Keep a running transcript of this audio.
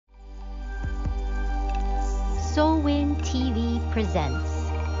Soulwind TV presents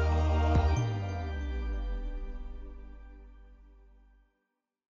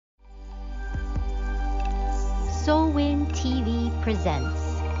Soulwind TV presents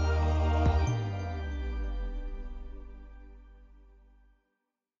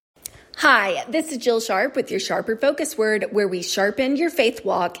Hi, this is Jill Sharp with your Sharper Focus Word, where we sharpen your faith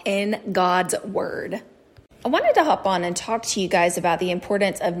walk in God's Word. I wanted to hop on and talk to you guys about the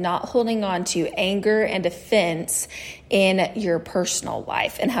importance of not holding on to anger and offense in your personal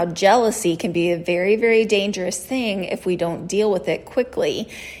life, and how jealousy can be a very, very dangerous thing if we don't deal with it quickly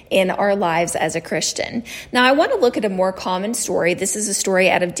in our lives as a Christian. Now, I want to look at a more common story. This is a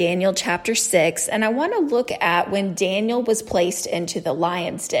story out of Daniel chapter 6, and I want to look at when Daniel was placed into the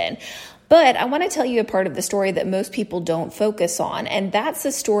lion's den. But I want to tell you a part of the story that most people don't focus on, and that's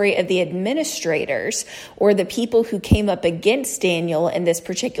the story of the administrators, or the people who came up against Daniel in this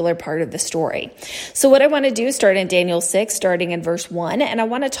particular part of the story. So what I want to do is start in Daniel 6, starting in verse 1, and I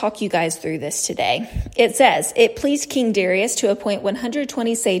want to talk you guys through this today. It says, "It pleased King Darius to appoint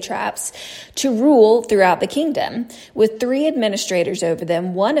 120 satraps to rule throughout the kingdom, with 3 administrators over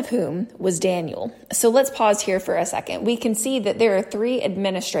them, one of whom was Daniel." So let's pause here for a second. We can see that there are 3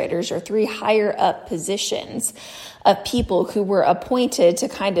 administrators, or 3 higher up positions of people who were appointed to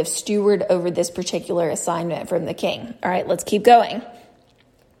kind of steward over this particular assignment from the king. All right, let's keep going.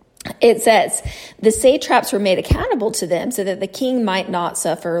 It says, "The satraps were made accountable to them so that the king might not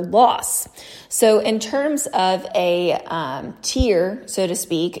suffer loss." So in terms of a tier, so to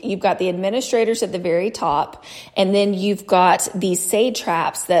speak, you've got the administrators at the very top, and then you've got these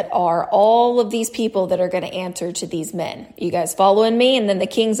satraps that are all of these people that are going to answer to these men. You guys following me? And then the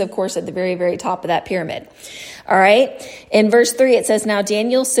king's, of course, at the very, very top of that pyramid. All right. In verse 3, it says, "Now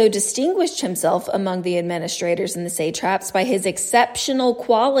Daniel so distinguished himself among the administrators and the satraps by his exceptional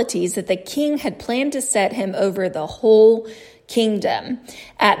qualities that the king had planned to set him over the whole kingdom.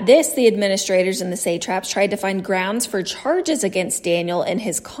 At this, the administrators and the satraps tried to find grounds for charges against Daniel in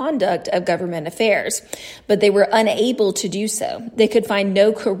his conduct of government affairs, but they were unable to do so. They could find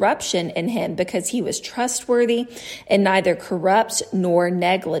no corruption in him because he was trustworthy and neither corrupt nor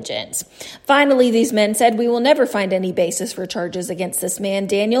negligent. Finally, these men said, 'We will never find any basis for charges against this man,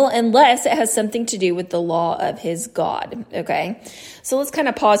 Daniel, unless it has something to do with the law of his God.'" Okay, so let's kind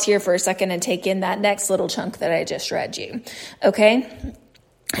of pause here for a second and take in that next little chunk that I just read you. Okay.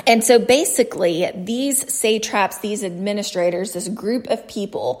 And so basically, these satraps, these administrators, this group of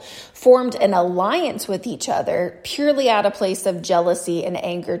people formed an alliance with each other purely out of place of jealousy and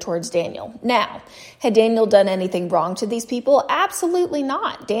anger towards Daniel. Now, had Daniel done anything wrong to these people? Absolutely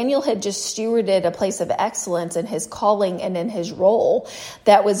not. Daniel had just stewarded a place of excellence in his calling and in his role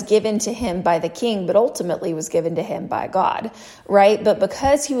that was given to him by the king, but ultimately was given to him by God, right? But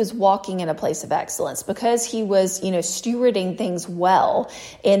because he was walking in a place of excellence, because he was, stewarding things well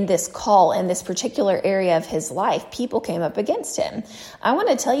in this call, in this particular area of his life, people came up against him. I want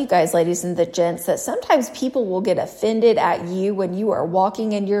to tell you guys, ladies and the gents, that sometimes people will get offended at you when you are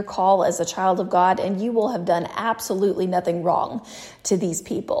walking in your call as a child of God, and you will have done absolutely nothing wrong to these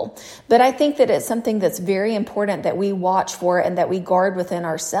people. But I think that it's something that's very important that we watch for and that we guard within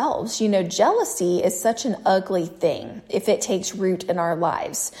ourselves. Jealousy is such an ugly thing if it takes root in our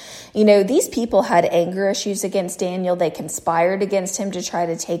lives. These people had anger issues against Daniel. They conspired against him to try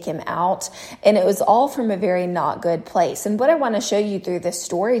to take him out. And it was all from a very not good place. And what I want to show you through this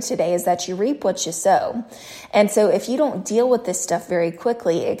story today is that you reap what you sow. And so if you don't deal with this stuff very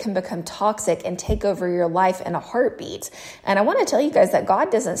quickly, it can become toxic and take over your life in a heartbeat. And I want to tell you guys that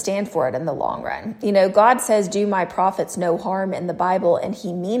God doesn't stand for it in the long run. God says, "Do my prophets no harm" in the Bible, and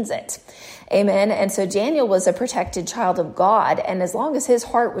he means it. Amen. And so Daniel was a protected child of God. And as long as his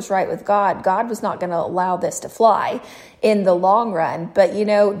heart was right with God, God was not going to allow this to fly in the long run. But,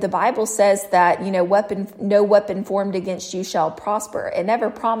 the Bible says that, no weapon formed against you shall prosper. It never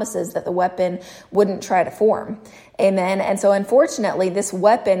promises that the weapon wouldn't try to form. Amen. And so unfortunately, this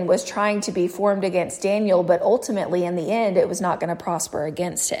weapon was trying to be formed against Daniel, but ultimately in the end, it was not going to prosper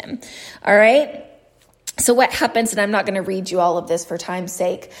against him. All right. So what happens, and I'm not going to read you all of this for time's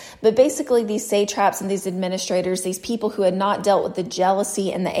sake, but basically these satraps and these administrators, these people who had not dealt with the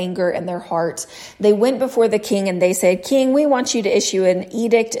jealousy and the anger in their hearts, they went before the king and they said, "King, we want you to issue an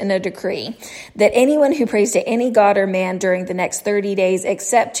edict and a decree that anyone who prays to any god or man during the next 30 days,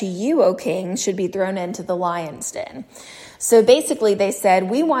 except to you, O king, should be thrown into the lion's den." So basically they said,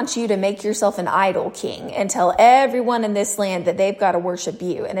 we want you to make yourself an idol king and tell everyone in this land that they've got to worship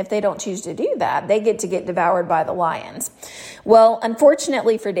you. And if they don't choose to do that, they get to get devoured by the lions. Well,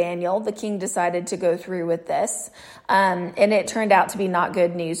 unfortunately for Daniel, the king decided to go through with this. And it turned out to be not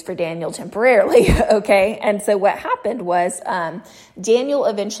good news for Daniel temporarily, okay? And so what happened was Daniel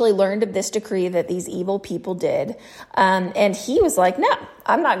eventually learned of this decree that these evil people did. And he was like, no,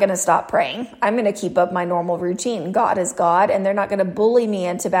 I'm not going to stop praying. I'm going to keep up my normal routine. God is God, and they're not going to bully me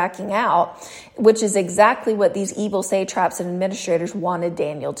into backing out, which is exactly what these evil satraps and administrators wanted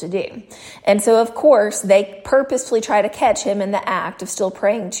Daniel to do. And so, of course, they purposefully try to catch him in the act of still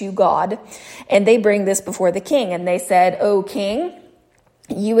praying to God. And they bring this before the king, and they said, "Oh, king,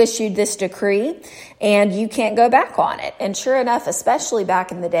 you issued this decree and you can't go back on it." And sure enough, especially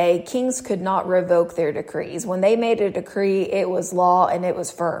back in the day, kings could not revoke their decrees. When they made a decree, it was law and it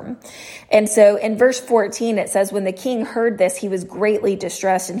was firm. And so in verse 14, it says, when the king heard this, he was greatly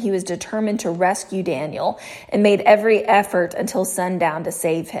distressed and he was determined to rescue Daniel and made every effort until sundown to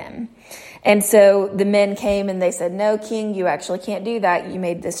save him. And so the men came and they said, "No, king, you actually can't do that. You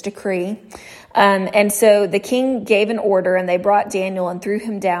made this decree." And so the king gave an order and they brought Daniel and threw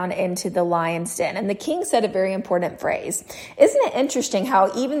him down into the lion's den. And the king said a very important phrase. Isn't it interesting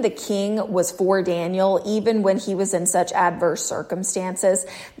how even the king was for Daniel, even when he was in such adverse circumstances?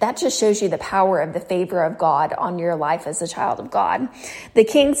 That just shows you the power of the favor of God on your life as a child of God. The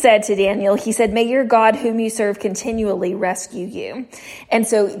king said to Daniel, he said, "May your God whom you serve continually rescue you." And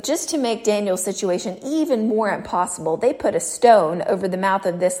so just to make Daniel's situation even more impossible, they put a stone over the mouth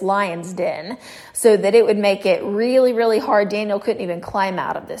of this lion's den, so that it would make it really, really hard. Daniel couldn't even climb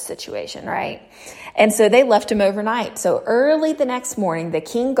out of this situation, right? And so they left him overnight. So early the next morning, the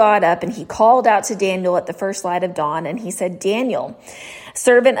king got up and he called out to Daniel at the first light of dawn. And he said, "Daniel,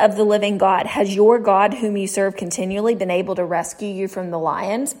 servant of the living God, has your God whom you serve continually been able to rescue you from the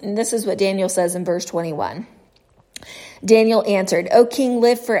lions?" And this is what Daniel says in verse 21. Daniel answered, "O king,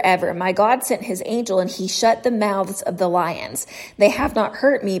 live forever. My God sent his angel and he shut the mouths of the lions. They have not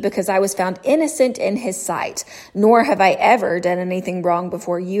hurt me because I was found innocent in his sight, nor have I ever done anything wrong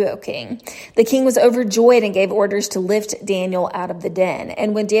before you, O king." The king was overjoyed and gave orders to lift Daniel out of the den.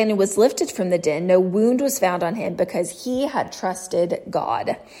 And when Daniel was lifted from the den, no wound was found on him because he had trusted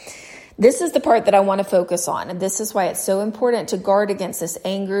God. This is the part that I want to focus on. And this is why it's so important to guard against this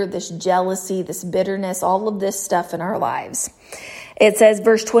anger, this jealousy, this bitterness, all of this stuff in our lives. It says,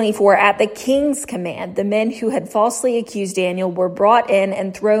 verse 24, "At the king's command, the men who had falsely accused Daniel were brought in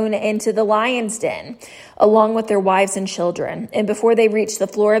and thrown into the lion's den, along with their wives and children. And before they reached the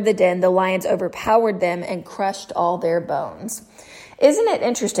floor of the den, the lions overpowered them and crushed all their bones." Isn't it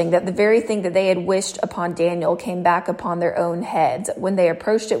interesting that the very thing that they had wished upon Daniel came back upon their own heads when they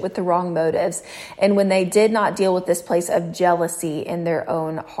approached it with the wrong motives and when they did not deal with this place of jealousy in their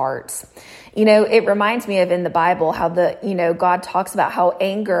own hearts? You know, it reminds me of in the Bible how God talks about how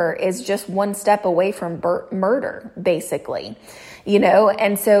anger is just one step away from murder, basically.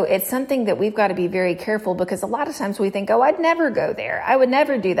 And so it's something that we've got to be very careful, because a lot of times we think, "Oh, I'd never go there. I would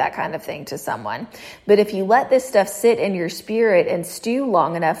never do that kind of thing to someone." But if you let this stuff sit in your spirit and stew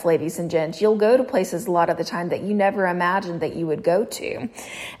long enough, ladies and gents, you'll go to places a lot of the time that you never imagined that you would go to.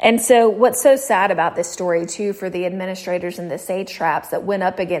 And so what's so sad about this story too, for the administrators and the satraps that went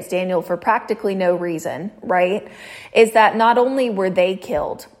up against Daniel for practically no reason, right, is that not only were they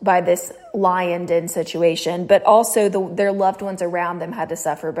killed by this lion den situation, but also their loved ones around them had to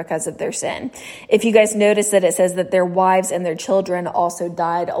suffer because of their sin. If you guys notice that it says that their wives and their children also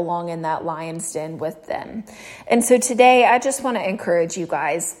died along in that lion's den with them. And so today I just want to encourage you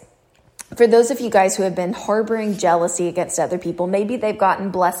guys, for those of you guys who have been harboring jealousy against other people, maybe they've gotten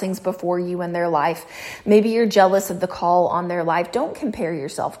blessings before you in their life. Maybe you're jealous of the call on their life. Don't compare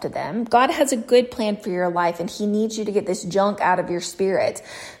yourself to them. God has a good plan for your life, and he needs you to get this junk out of your spirit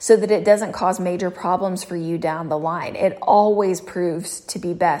so that it doesn't cause major problems for you down the line. It always proves to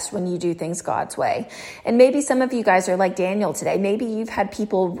be best when you do things God's way. And maybe some of you guys are like Daniel today. Maybe you've had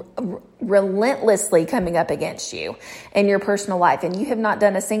people relentlessly coming up against you in your personal life, and you have not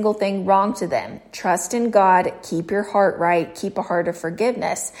done a single thing wrong to them. Trust in God, keep your heart right, keep a heart of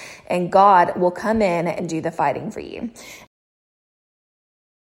forgiveness, and God will come in and do the fighting for you.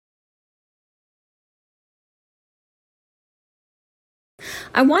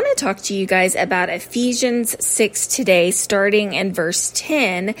 I want to talk to you guys about Ephesians 6 today, starting in verse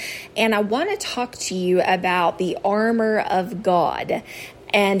 10, and I want to talk to you about the armor of God.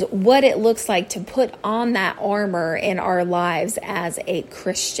 and what it looks like to put on that armor in our lives as a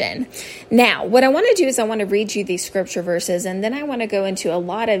Christian. Now, what I want to do is I want to read you these scripture verses, and then I want to go into a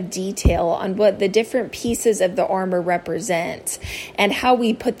lot of detail on what the different pieces of the armor represent and how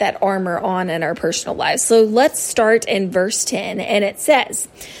we put that armor on in our personal lives. So let's start in verse 10, and it says,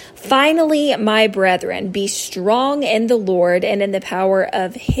 "Finally, my brethren, be strong in the Lord and in the power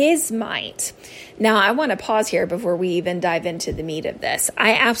of his might." Now, I want to pause here before we even dive into the meat of this.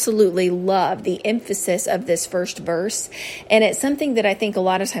 I absolutely love the emphasis of this first verse, and it's something that I think a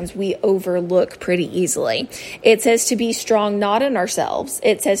lot of times we overlook pretty easily. It says to be strong not in ourselves.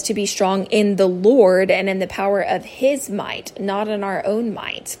 It says to be strong in the Lord and in the power of his might, not in our own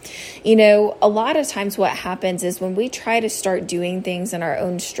might. You know, a lot of times what happens is when we try to start doing things in our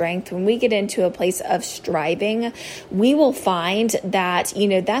own strength, when we get into a place of striving, we will find that,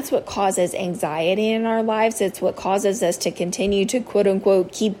 that's what causes anxiety in our lives. It's what causes us to continue to quote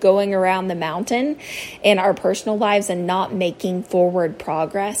unquote keep going around the mountain in our personal lives and not making forward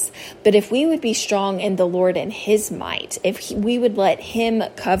progress. But if we would be strong in the Lord and his might, if we would let him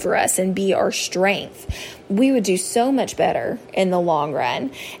cover us and be our strength, we would do so much better in the long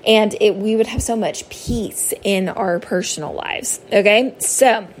run, and we would have so much peace in our personal lives. Okay,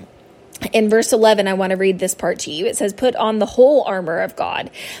 so in verse 11, I want to read this part to you. It says, "Put on the whole armor of God,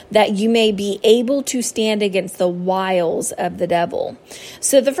 that you may be able to stand against the wiles of the devil."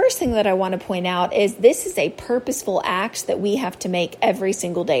 So the first thing that I want to point out is this is a purposeful act that we have to make every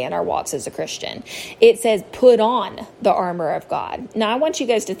single day in our walks as a Christian. It says, put on the armor of God. Now, I want you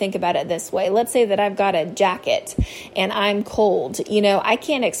guys to think about it this way. Let's say that I've got a jacket and I'm cold. I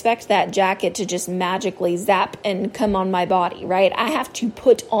can't expect that jacket to just magically zap and come on my body, right? I have to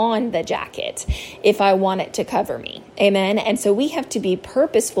put on the jacket if I want it to cover me. Amen. And so we have to be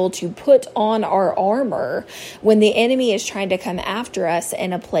purposeful to put on our armor when the enemy is trying to come after us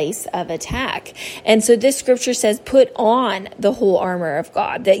in a place of attack. And so this scripture says, put on the whole armor of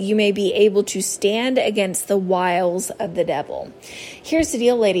God, that you may be able to stand against the wiles of the devil. Here's the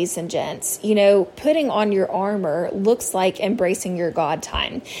deal, ladies and gents. Putting on your armor looks like embracing your God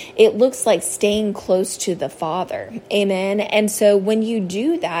time. It looks like staying close to the Father. Amen. And so when you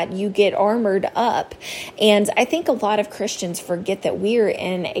do that, you get armored up. And I think a lot of Christians forget that we are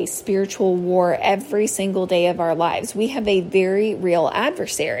in a spiritual war every single day of our lives. We have a very real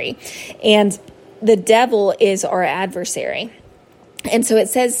adversary, and the devil is our adversary. And so it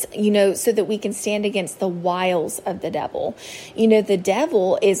says, so that we can stand against the wiles of the devil. The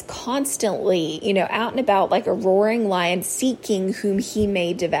devil is constantly, out and about like a roaring lion, seeking whom he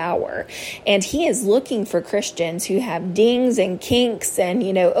may devour. And he is looking for Christians who have dings and kinks and,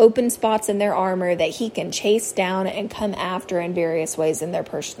 open spots in their armor that he can chase down and come after in various ways in their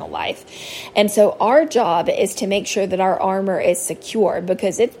personal life. And so our job is to make sure that our armor is secure,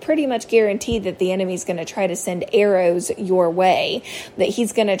 because it's pretty much guaranteed that the enemy is going to try to send arrows your way, that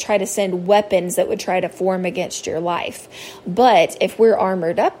he's going to try to send weapons that would try to form against your life. But if we're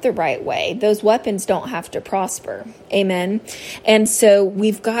armored up the right way, those weapons don't have to prosper. Amen. And so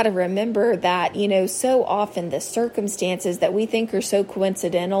we've got to remember that, so often the circumstances that we think are so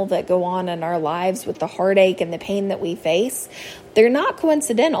coincidental that go on in our lives with the heartache and the pain that we face, they're not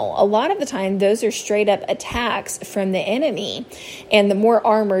coincidental. A lot of the time, those are straight up attacks from the enemy. And the more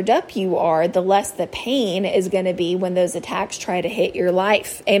armored up you are, the less the pain is going to be when those attacks try to hit your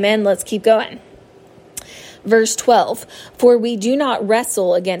life. Amen. Let's keep going. Verse 12, "For we do not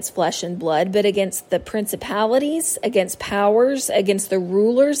wrestle against flesh and blood, but against the principalities, against powers, against the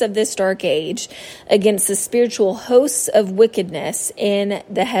rulers of this dark age, against the spiritual hosts of wickedness in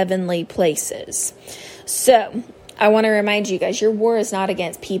the heavenly places." So, I want to remind you guys, your war is not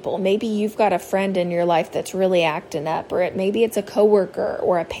against people. Maybe you've got a friend in your life that's really acting up, or maybe it's a coworker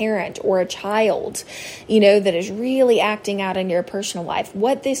or a parent or a child, that is really acting out in your personal life.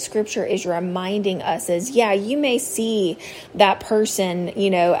 What this scripture is reminding us is, you may see that person,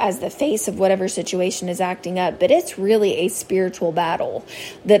 as the face of whatever situation is acting up, but it's really a spiritual battle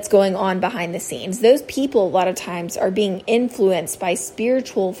that's going on behind the scenes. Those people, a lot of times, are being influenced by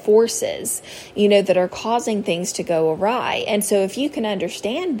spiritual forces, that are causing things to go awry. And so if you can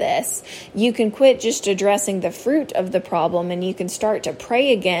understand this, you can quit just addressing the fruit of the problem, and you can start to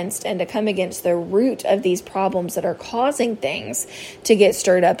pray against and to come against the root of these problems that are causing things to get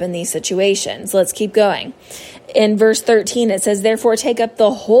stirred up in these situations. Let's keep going. In verse 13, it says, "Therefore take up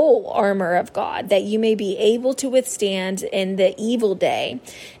the whole armor of God, that you may be able to withstand in the evil day,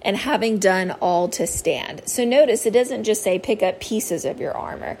 and having done all to stand." So notice, it doesn't just say pick up pieces of your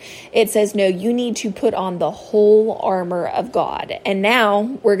armor. It says, no, you need to put on the whole armor of God. And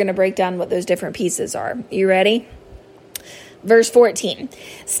now we're going to break down what those different pieces are. You ready? Verse 14,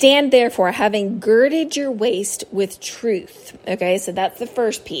 stand therefore having girded your waist with truth. Okay, so that's the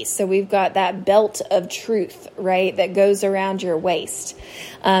first piece. So we've got that belt of truth, right, that goes around your waist.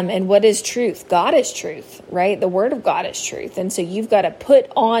 And what is truth? God is truth, right? The word of God is truth. And so you've got to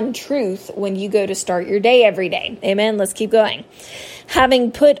put on truth when you go to start your day every day. Amen. Let's keep going.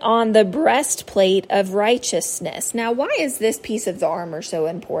 Having put on the breastplate of righteousness. Now, why is this piece of the armor so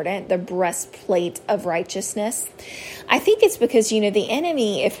important? The breastplate of righteousness. I think it's because, the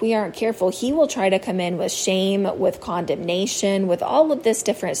enemy, if we aren't careful, he will try to come in with shame, with condemnation, with all of this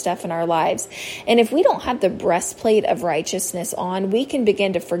different stuff in our lives. And if we don't have the breastplate of righteousness on, we can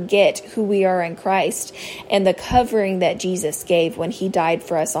begin to forget who we are in Christ and the covering that Jesus gave when he died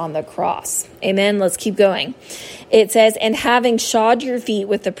for us on the cross. Amen. Let's keep going. It says, and having shod your feet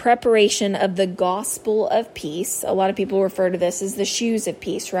with the preparation of the gospel of peace. A lot of people refer to this as the shoes of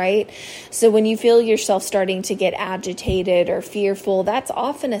peace, right? So when you feel yourself starting to get agitated or fearful, that's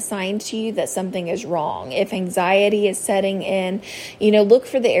often a sign to you that something is wrong. If anxiety is setting in, look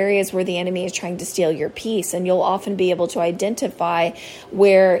for the areas where the enemy is trying to steal your peace, and you'll often be able to identify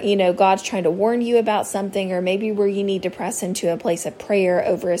where, God's trying to warn you about something, or maybe where you need to press into a place of prayer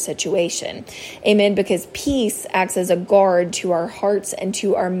over a situation. Amen. Because peace acts as a guard to our hearts and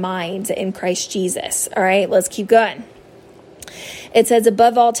to our minds in Christ Jesus. All right, let's keep going. It says,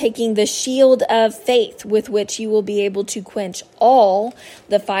 above all, taking the shield of faith with which you will be able to quench all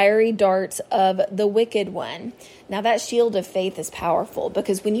the fiery darts of the wicked one. Now, that shield of faith is powerful,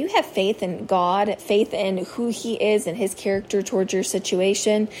 because when you have faith in God, faith in who he is and his character towards your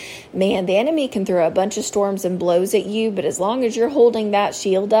situation, man, the enemy can throw a bunch of storms and blows at you, but as long as you're holding that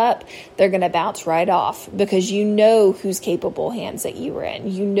shield up, they're going to bounce right off, because you know whose capable hands that you are in.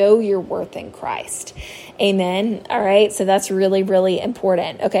 You know your worth in Christ. Amen. All right. So that's really, really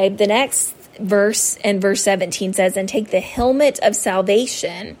important. Okay. The next verse in verse 17 says, and take the helmet of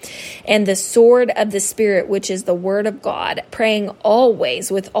salvation and the sword of the Spirit, which is the word of God, praying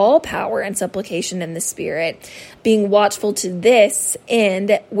always with all power and supplication in the Spirit, being watchful to this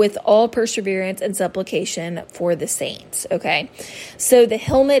end with all perseverance and supplication for the saints. Okay. So the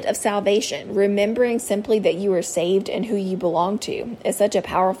helmet of salvation, remembering simply that you are saved and who you belong to, is such a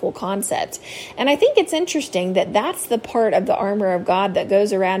powerful concept. And I think it's interesting that that's the part of the armor of God that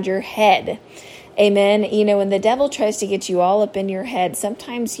goes around your head. Amen. When the devil tries to get you all up in your head,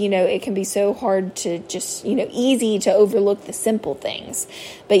 sometimes, it can be so hard to just, easy to overlook the simple things.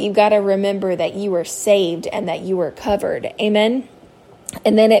 But you've got to remember that you are saved and that you are covered. Amen.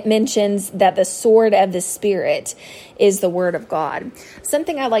 And then it mentions that the sword of the Spirit is the word of God.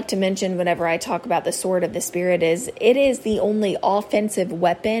 Something I like to mention whenever I talk about the sword of the Spirit is it is the only offensive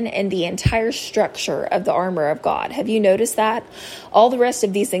weapon in the entire structure of the armor of God. Have you noticed that? All the rest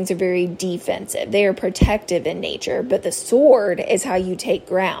of these things are very defensive. They are protective in nature, but the sword is how you take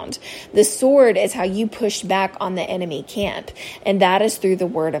ground. The sword is how you push back on the enemy camp, and that is through the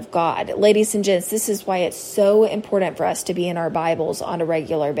word of God. Ladies and gents, this is why it's so important for us to be in our Bibles on a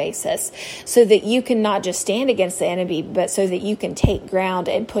regular basis, so that you can not just stand against the enemy, but so that you can take ground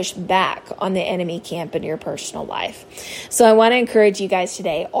and push back on the enemy camp in your personal life. So I want to encourage you guys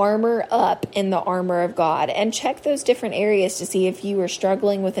today, armor up in the armor of God, and check those different areas to see if you are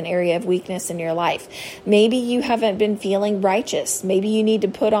struggling with an area of weakness in your life. Maybe you haven't been feeling righteous. Maybe you need to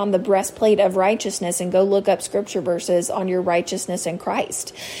put on the breastplate of righteousness and go look up scripture verses on your righteousness in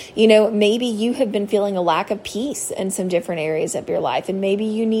Christ. Maybe you have been feeling a lack of peace in some different areas of your life, and maybe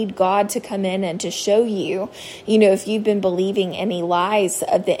you need God to come in and to show you, if you've been believing any lies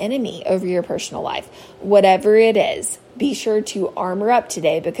of the enemy over your personal life. Whatever it is, be sure to armor up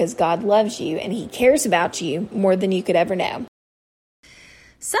today, because God loves you and he cares about you more than you could ever know.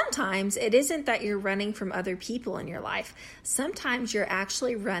 Sometimes it isn't that you're running from other people in your life. Sometimes you're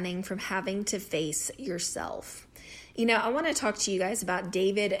actually running from having to face yourself. I want to talk to you guys about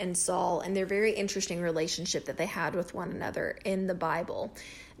David and Saul and their very interesting relationship that they had with one another in the Bible.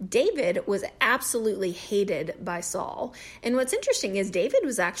 David was absolutely hated by Saul. And what's interesting is David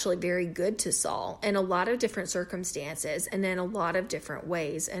was actually very good to Saul in a lot of different circumstances and in a lot of different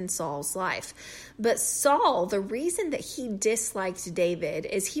ways in Saul's life. But Saul, the reason that he disliked David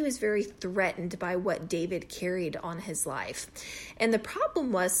is he was very threatened by what David carried on his life. And the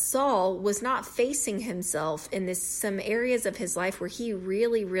problem was Saul was not facing himself in some areas of his life where he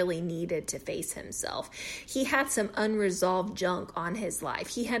really, really needed to face himself. He had some unresolved junk on his life.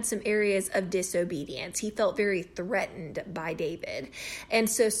 He had some areas of disobedience. He felt very threatened by David. And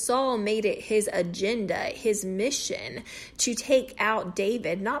so Saul made it his agenda, his mission to take out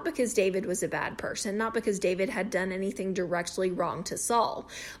David, not because David was a bad person, not because David had done anything directly wrong to Saul,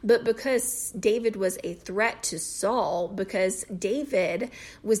 but because David was a threat to Saul, because David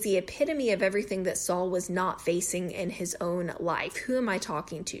was the epitome of everything that Saul was not facing in his own life. Who am I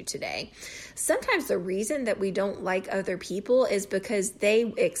talking to today? Sometimes the reason that we don't like other people is because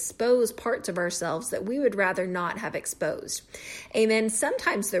they expose parts of ourselves that we would rather not have exposed. Amen.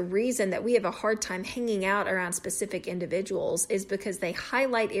 Sometimes the reason that we have a hard time hanging out around specific individuals is because they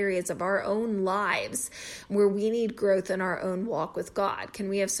highlight areas of our own lives where we need growth in our own walk with God. Can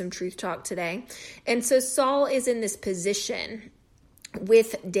we have some truth talk today? And so Saul is in this position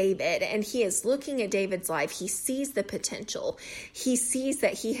with David, and he is looking at David's life. He sees the potential. He sees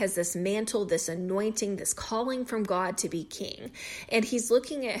that he has this mantle, this anointing, this calling from God to be king. And he's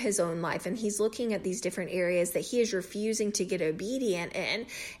looking at his own life, and he's looking at these different areas that he is refusing to get obedient in.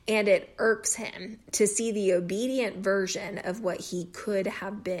 And it irks him to see the obedient version of what he could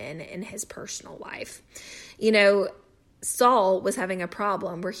have been in his personal life. You know, Saul was having a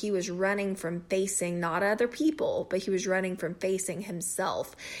problem where he was running from facing not other people, but he was running from facing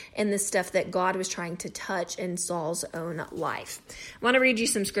himself and the stuff that God was trying to touch in Saul's own life. I want to read you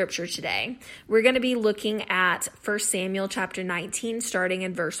some scripture today. We're going to be looking at 1 Samuel chapter 19, starting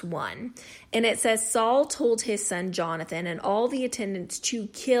in verse 1. And it says, Saul told his son Jonathan and all the attendants to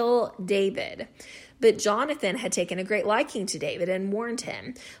kill David. But Jonathan had taken a great liking to David and warned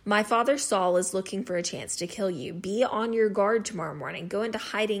him, my father Saul is looking for a chance to kill you. Be on your guard tomorrow morning. Go into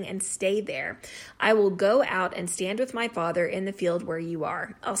hiding and stay there. I will go out and stand with my father in the field where you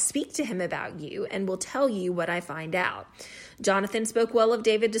are. I'll speak to him about you and will tell you what I find out. Jonathan spoke well of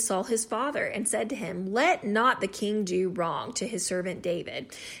David to Saul his father and said to him, let not the king do wrong to his servant David.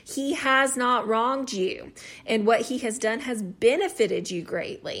 He has not wronged you, and what he has done has benefited you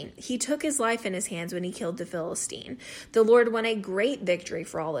greatly. He took his life in his hands when he killed the Philistine. The Lord won a great victory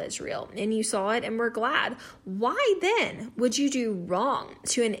for all Israel, and you saw it and were glad. Why then would you do wrong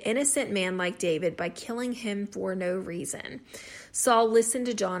to an innocent man like David by killing him for no reason? Saul listened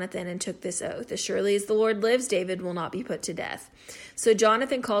to Jonathan and took this oath. As surely as the Lord lives, David will not be put to death. So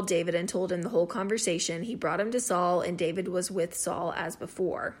Jonathan called David and told him the whole conversation. He brought him to Saul, and David was with Saul as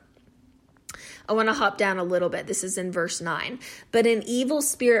before. I want to hop down a little bit. This is in verse 9. But an evil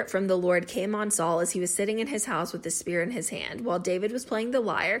spirit from the Lord came on Saul as he was sitting in his house with the spear in his hand. While David was playing the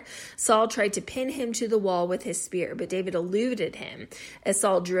lyre, Saul tried to pin him to the wall with his spear, but David eluded him as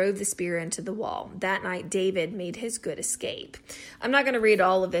Saul drove the spear into the wall. That night, David made his good escape. I'm not going to read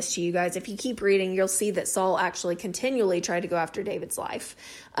all of this to you guys. If you keep reading, you'll see that Saul actually continually tried to go after David's life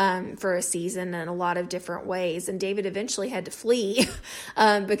for a season in a lot of different ways. And David eventually had to flee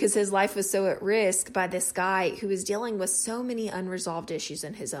because his life was so at risk by this guy who was dealing with so many unresolved issues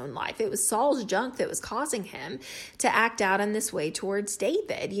in his own life. It was Saul's junk that was causing him to act out in this way towards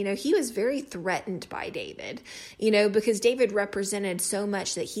David. You know, he was very threatened by David, you know, because David represented so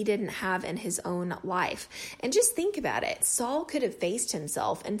much that he didn't have in his own life. And just think about it. Saul could have faced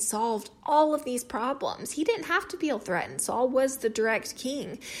himself and solved all of these problems. He didn't have to feel threatened. Saul was the direct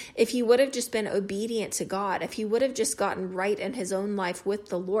king. If he would have just been obedient to God, if he would have just gotten right in his own life with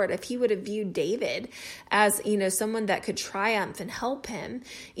the Lord, if he would have viewed David as, you know, someone that could triumph and help him,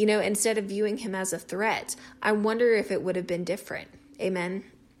 you know, instead of viewing him as a threat, I wonder if it would have been different. Amen.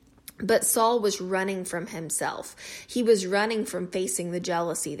 But Saul was running from himself. He was running from facing the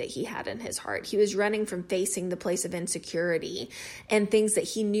jealousy that he had in his heart. He was running from facing the place of insecurity and things that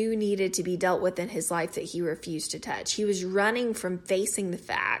he knew needed to be dealt with in his life that he refused to touch. He was running from facing the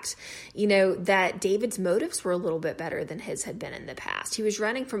fact, you know, that David's motives were a little bit better than his had been in the past. He was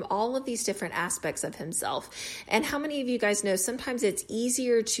running from all of these different aspects of himself. And how many of you guys know sometimes it's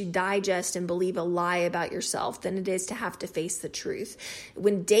easier to digest and believe a lie about yourself than it is to have to face the truth?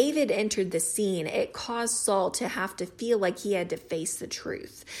 When David entered the scene, it caused Saul to have to feel like he had to face the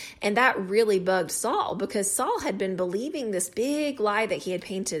truth. And that really bugged Saul because Saul had been believing this big lie that he had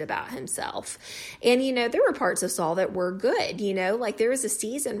painted about himself. And, you know, there were parts of Saul that were good, you know, like there was a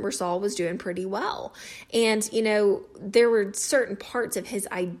season where Saul was doing pretty well. And, you know, there were certain parts of his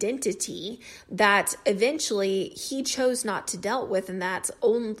identity that eventually he chose not to deal with. And that's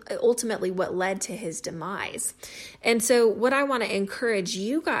ultimately what led to his demise. And so what I want to encourage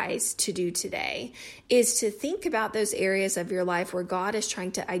you guys to do today is to think about those areas of your life where God is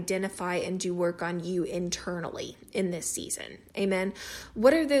trying to identify and do work on you internally in this season. Amen.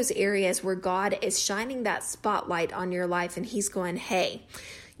 What are those areas where God is shining that spotlight on your life and he's going, hey,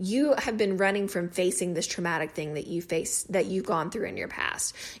 you have been running from facing this traumatic thing that you've gone through in your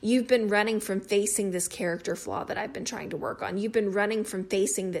past. You've been running from facing this character flaw that I've been trying to work on. You've been running from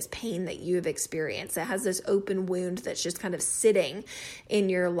facing this pain that you have experienced that has this open wound that's just kind of sitting in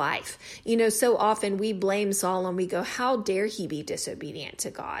your life. So often we blame Saul and we go, how dare he be disobedient to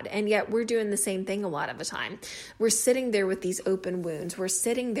God? And yet we're doing the same thing a lot of the time. We're sitting there with these open wounds. We're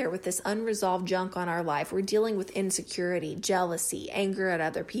sitting there with this unresolved junk on our life. We're dealing with insecurity, jealousy, anger at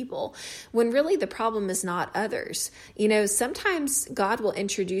other people, when really the problem is not others. Sometimes God will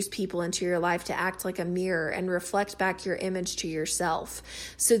introduce people into your life to act like a mirror and reflect back your image to yourself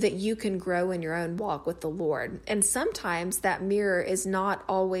so that you can grow in your own walk with the Lord. And sometimes that mirror is not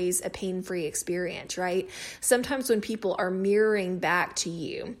always a pain-free experience, right? Sometimes when people are mirroring back to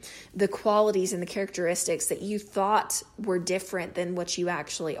you the qualities and the characteristics that you thought were different than what you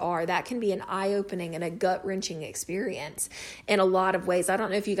actually are, that can be an eye-opening and a gut-wrenching experience in a lot of ways. I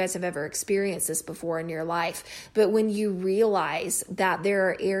don't know if you guys have ever experienced this before in your life, but when you realize that there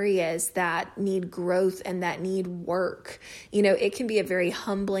are areas that need growth and that need work, it can be a very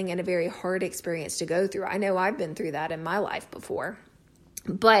humbling and a very hard experience to go through. I know I've been through that in my life before.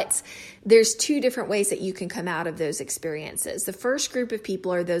 But there's two different ways that you can come out of those experiences. The first group of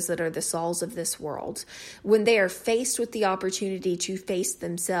people are those that are the Sauls of this world. When they are faced with the opportunity to face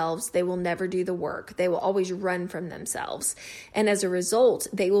themselves, they will never do the work. They will always run from themselves. And as a result,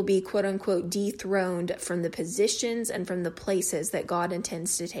 they will be quote unquote dethroned from the positions and from the places that God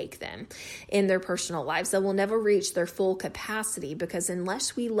intends to take them in their personal lives. They will never reach their full capacity because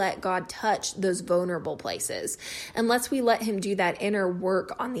unless we let God touch those vulnerable places, unless we let him do that inner work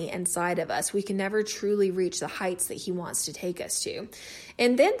on the inside of us, we can never truly reach the heights that he wants to take us to.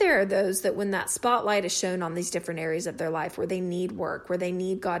 And then there are those that when that spotlight is shown on these different areas of their life where they need work, where they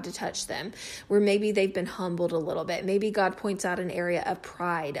need God to touch them, where maybe they've been humbled a little bit. Maybe God points out an area of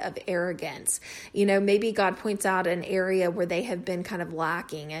pride, of arrogance. Maybe God points out an area where they have been kind of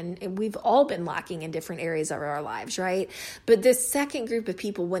lacking. And we've all been lacking in different areas of our lives, right? But this second group of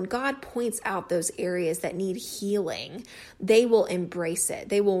people, when God points out those areas that need healing, they will embrace it.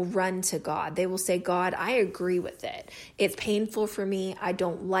 They will run to God. They will say, God, I agree with it. It's painful for me. I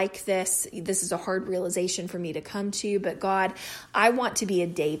don't like this. This is a hard realization for me to come to, but God, I want to be a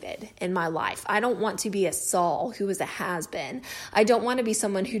David in my life. I don't want to be a Saul who was a has-been. I don't want to be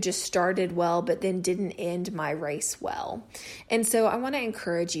someone who just started well, but then didn't end my race well. And so I want to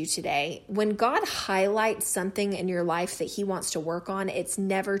encourage you today, when God highlights something in your life that he wants to work on, it's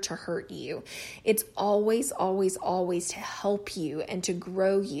never to hurt you. It's always, always, always to help you and to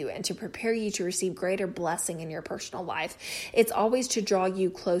grow you and to prepare you to receive greater blessing in your personal life. It's always to draw you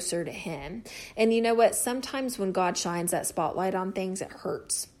closer to him. And you know what? Sometimes when God shines that spotlight on things, it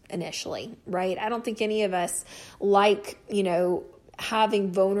hurts initially, right? I don't think any of us like,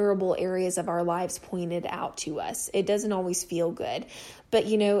 having vulnerable areas of our lives pointed out to us. It doesn't always feel good. But,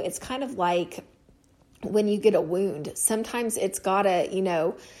 it's kind of like when you get a wound. Sometimes it's gotta,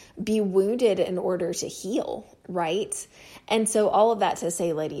 be wounded in order to heal, right? And so all of that to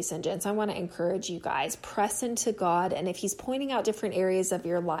say, ladies and gents, I want to encourage you guys, press into God. And if he's pointing out different areas of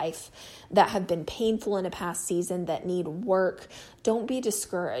your life that have been painful in a past season that need work, don't be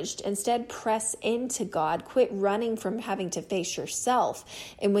discouraged. Instead, press into God. Quit running from having to face yourself.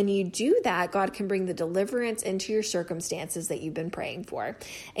 And when you do that, God can bring the deliverance into your circumstances that you've been praying for.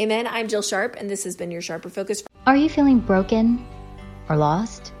 Amen. I'm Jill Sharp, and this has been your Sharper Focus. Are you feeling broken or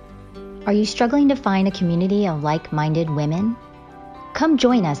lost? Are you struggling to find a community of like-minded women? Come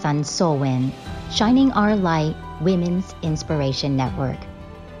join us on Soulwin, Shining Our Light Women's Inspiration Network.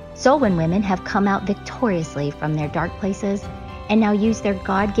 Soulwin women have come out victoriously from their dark places and now use their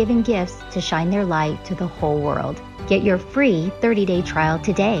God-given gifts to shine their light to the whole world. Get your free 30-day trial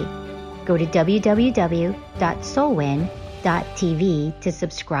today. Go to www.soulwin.tv to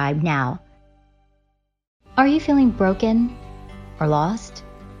subscribe now. Are you feeling broken or lost?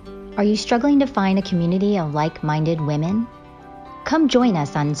 Are you struggling to find a community of like-minded women? Come join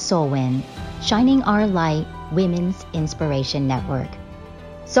us on Soulwin, Shining Our Light Women's Inspiration Network.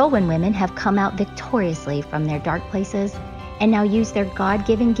 Soulwin women have come out victoriously from their dark places and now use their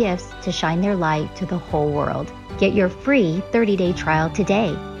God-given gifts to shine their light to the whole world. Get your free 30-day trial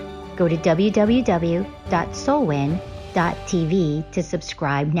today. Go to www.soulwin.tv to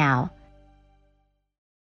subscribe now.